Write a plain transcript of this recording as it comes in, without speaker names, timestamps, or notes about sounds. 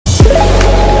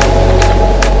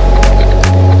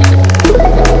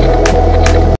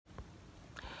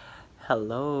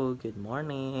Hello, good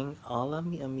morning. Hola,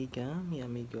 mi amiga, mi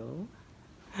amigo.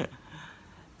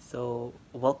 So,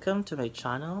 welcome to my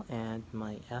channel and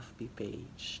my FB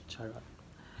page. Charot.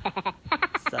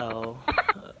 So,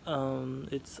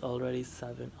 it's already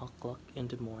 7 o'clock in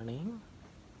the morning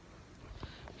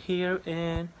here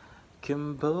in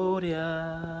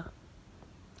Cambodia.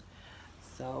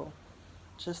 So,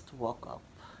 just woke up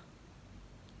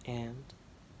and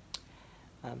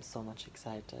I'm so much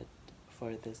excited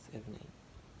for this evening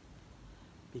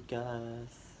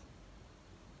because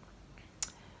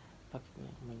bakit nga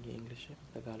mag-English eh?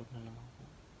 Tagalog na lang ako.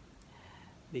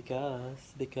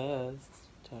 Because,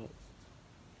 charot,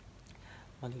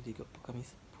 maliligo po kami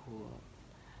sa pool.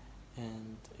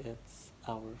 And it's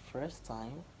our first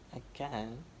time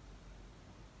again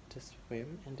to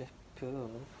swim in the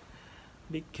pool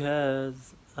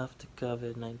because of the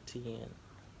COVID-19.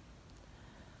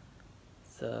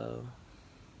 So,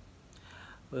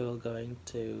 we will going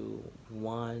to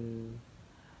one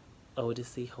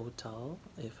Odyssey Hotel,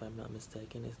 if I'm not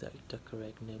mistaken, is that the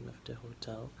correct name of the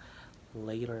hotel,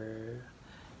 later.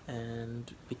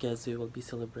 And because we will be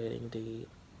celebrating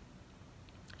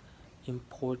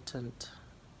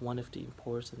one of the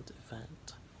important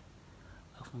event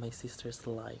of my sister's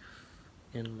life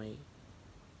in May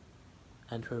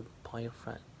and her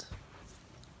boyfriend.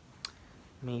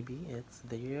 Maybe it's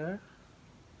their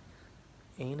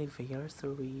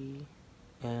anniversary,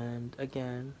 and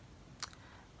again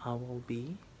I will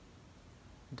be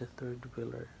the third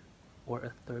wheeler, or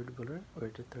a third wheeler, or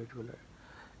the third wheeler.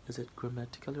 Is it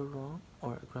grammatically wrong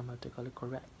or grammatically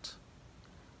correct?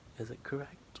 Is it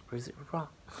correct or is it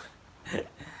wrong?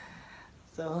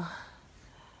 So,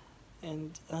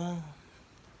 and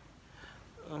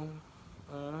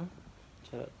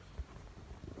shut up.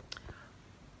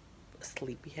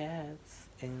 Sleepy heads,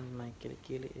 and my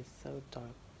kilikili is so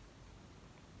dark.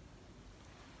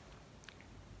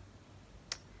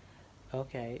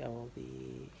 Okay, I will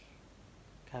be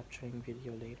capturing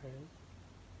video later,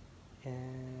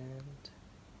 and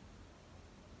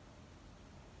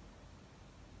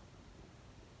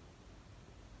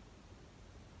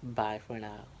bye for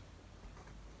now.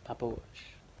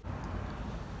 Papush.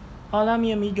 Hola,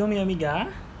 mi amigo, mi amiga.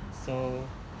 So,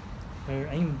 here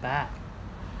I'm back.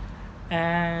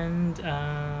 And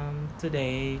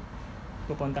today,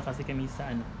 pupunta kasi kami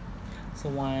sa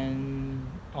one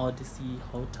Odyssey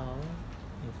Hotel.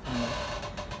 If I'm not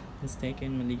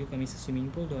mistaken, maligo kami sa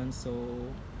swimming pool doon. So,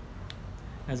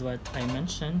 as what I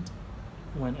mentioned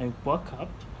when I woke up,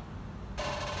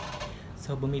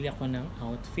 so bumili ako ng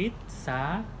outfit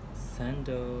sa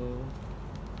Sando.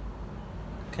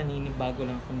 Bago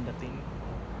lang akong dating.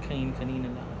 Kanina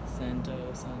lang.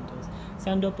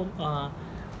 Sando po,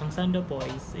 ang Sando po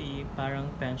is parang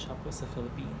pen shop po sa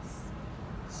Philippines.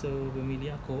 So,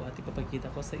 bumili ako at ipapakita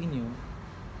ko sa inyo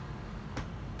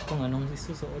kung anong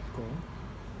isusuot ko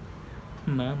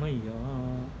mamaya.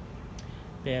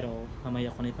 Pero, mamaya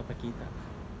ko na ipapakita.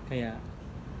 Kaya,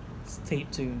 stay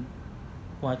tuned.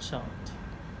 Watch out.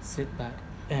 Sit back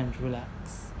and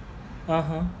relax.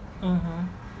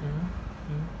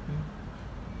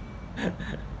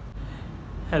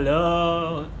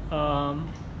 Hello.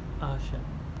 Shit.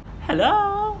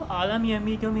 Hello, hola mi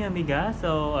amigo, mi amiga.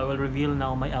 So I will reveal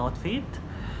now my outfit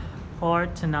for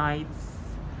tonight's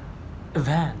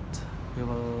event. We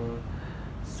will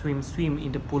swim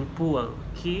in the pool,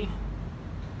 okay?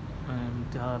 And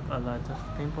have a lot of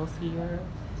pimples here,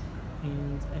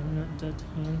 and I'm not that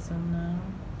handsome now.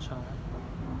 Char.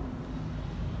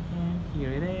 And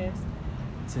here it is.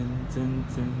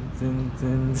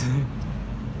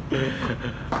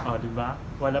 Oh, diba?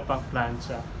 Wala pang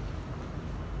plancha.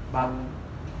 Bagong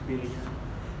bili yan.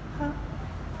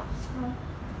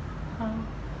 I'm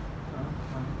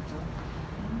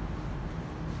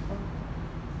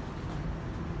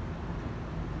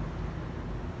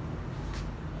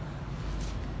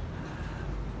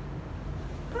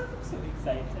so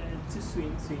excited to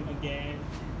swim again.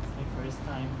 It's my first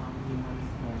time. How many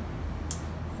months? No,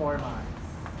 4 months.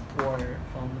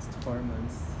 Almost 4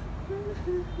 months.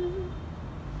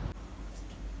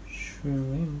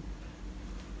 Shrimp.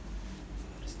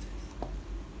 What is this?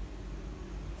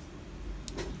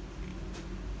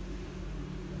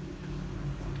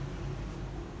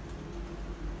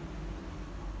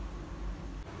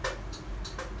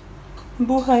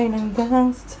 Buhay ng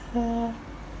gangsta.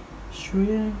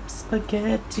 Shrimp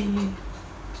spaghetti.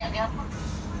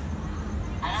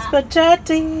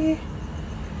 Spaghetti.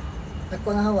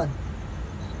 Ako na hawan.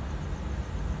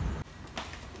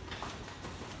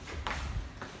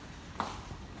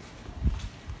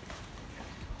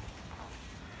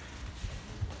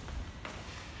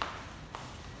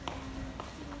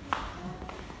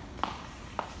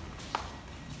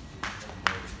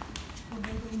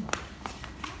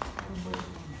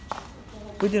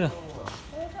 Pwede na.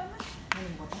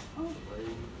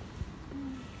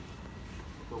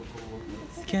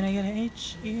 Can I get an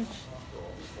H each?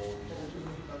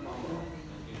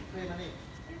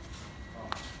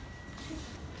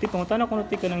 Ti, pangutan ako na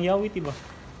tika ng yawi, tiba?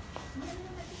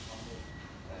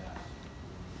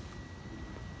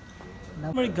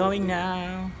 We're going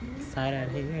now.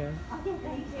 Excited here.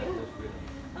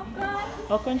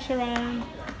 Okon Sharon.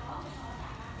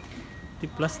 Ti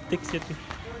plastic siya ti.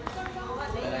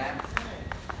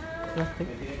 Plastic.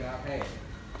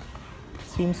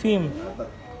 Swim.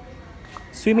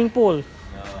 Swimming pool.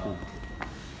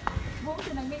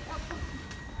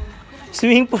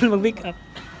 Swimming pool mag-make up.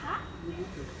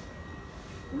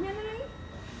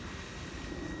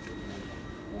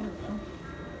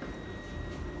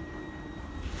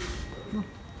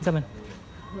 Isa man.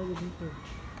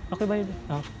 Okay, bayad.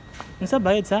 Ah. Isa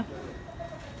bayad sa?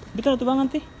 Bito na tubangan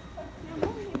ti.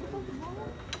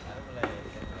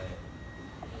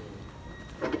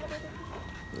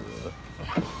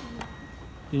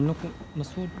 Yun ko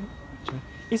masud.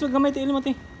 Iswag gamay ti ilmo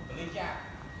ti.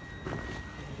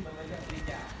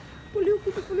 Puliw ko.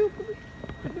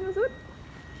 Masud.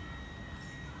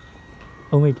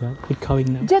 Oh my god, it's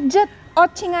coming now. Jet,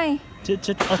 ochingay.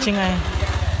 Jet, ochingay.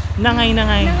 Nangay.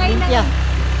 Yeah.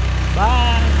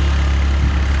 Bye.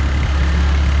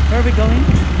 Where are we going?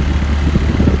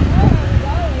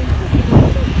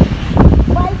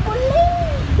 Bye,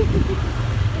 puling!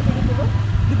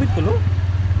 Di ba ito lo?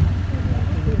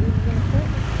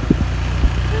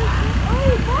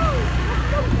 Ay, wow!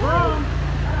 Wow!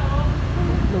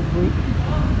 Loboy.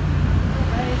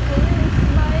 My police,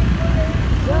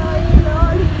 joy,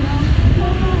 Lord.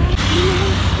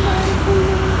 My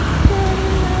police.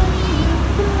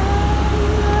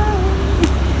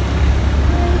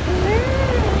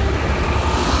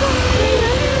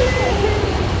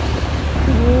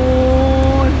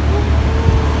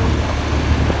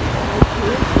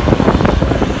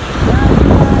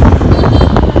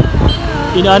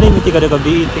 Inaani miti kada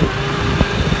gabi iti.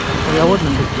 Ayawod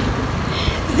nang dito.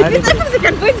 Sipit ako sa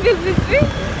kan boys, Bill.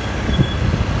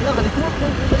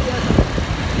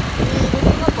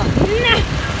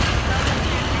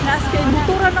 Nas kay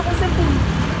buturan ako sa phone.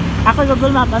 Ako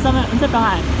Google Map, asa man unsa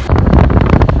pangan?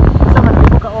 Asa man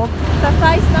libo ka og Sa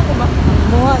size na ko ba?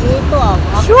 Muha ito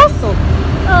shoes.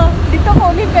 Oh, dito ko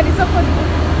ulit ka sa phone.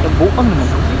 Nabuang naman.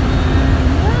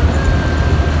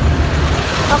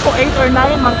 Ako 8 or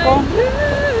 9 man ko.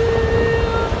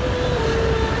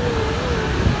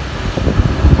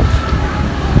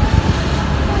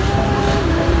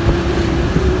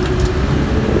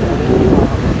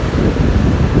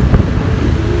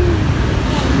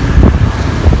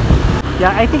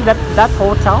 Yeah, I think that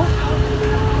hotel.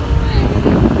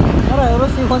 Para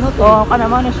si Juan Hotel. Oh, kana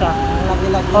mo na siya.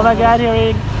 Lagi-lagi. Oh my god,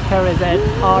 here is it.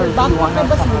 Or Bakit one ka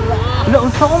ba siya? Wala,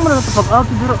 unsa ko man ito pag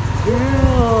siguro.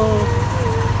 Ew.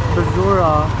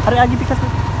 Berdura. Ari agi pikas.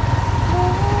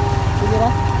 Sige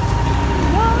na.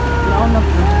 Laon na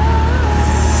po.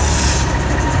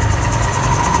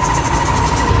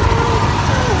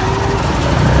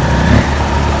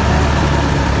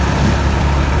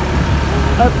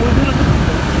 Ay, pwede na.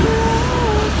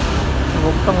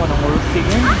 Huwag ka mo ng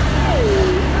ulsingin.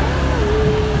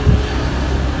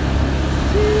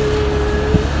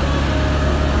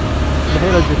 Dahil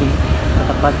lang dito.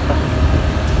 Natapad pa.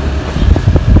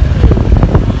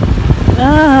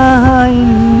 Ay,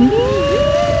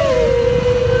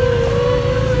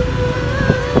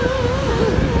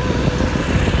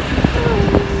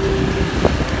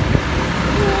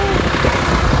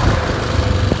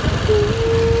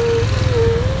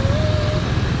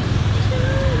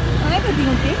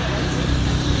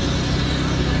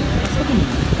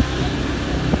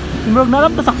 Simrog na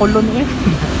lang ta sa kulon eh.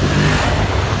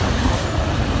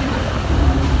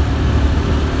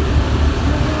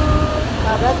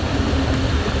 Karat.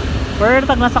 Pero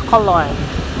tag nasa kulon.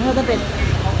 Ano dapat?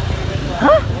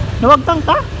 Ha? Nawagtang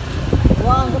ta?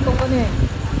 Wang katong ko ni.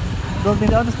 Dog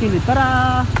din ako sa kilid.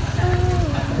 Tara!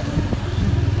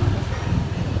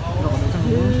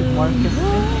 Market.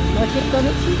 Market ka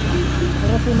ni.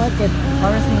 Para si market.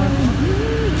 RC Market.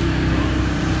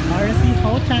 RC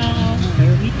Hotel.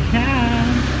 Here we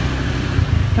come.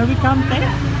 Here we come, te.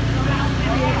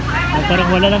 Oh, parang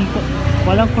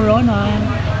walang corona.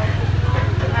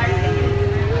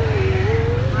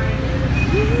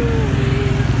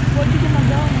 Pwede ka na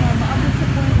daw na maabot sa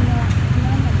point na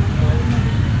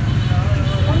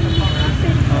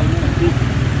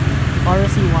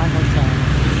RC1 Hotel.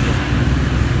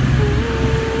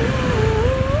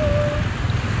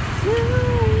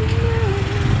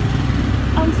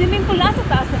 ang swimming pool nasa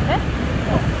taas na res?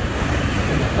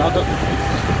 Dato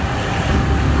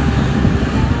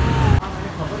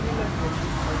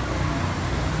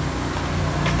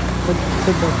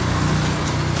Sudot.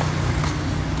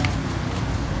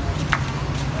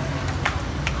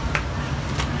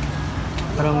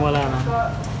 Parang wala na.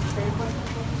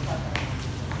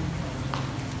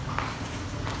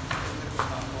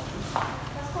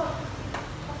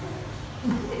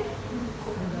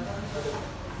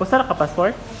 Pusara ka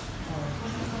passport?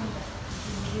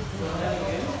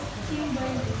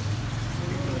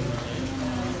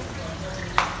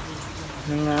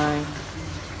 Ngay.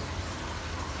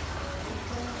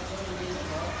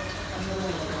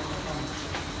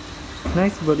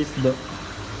 Nice body do.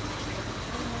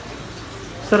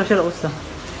 Pusara siya usa.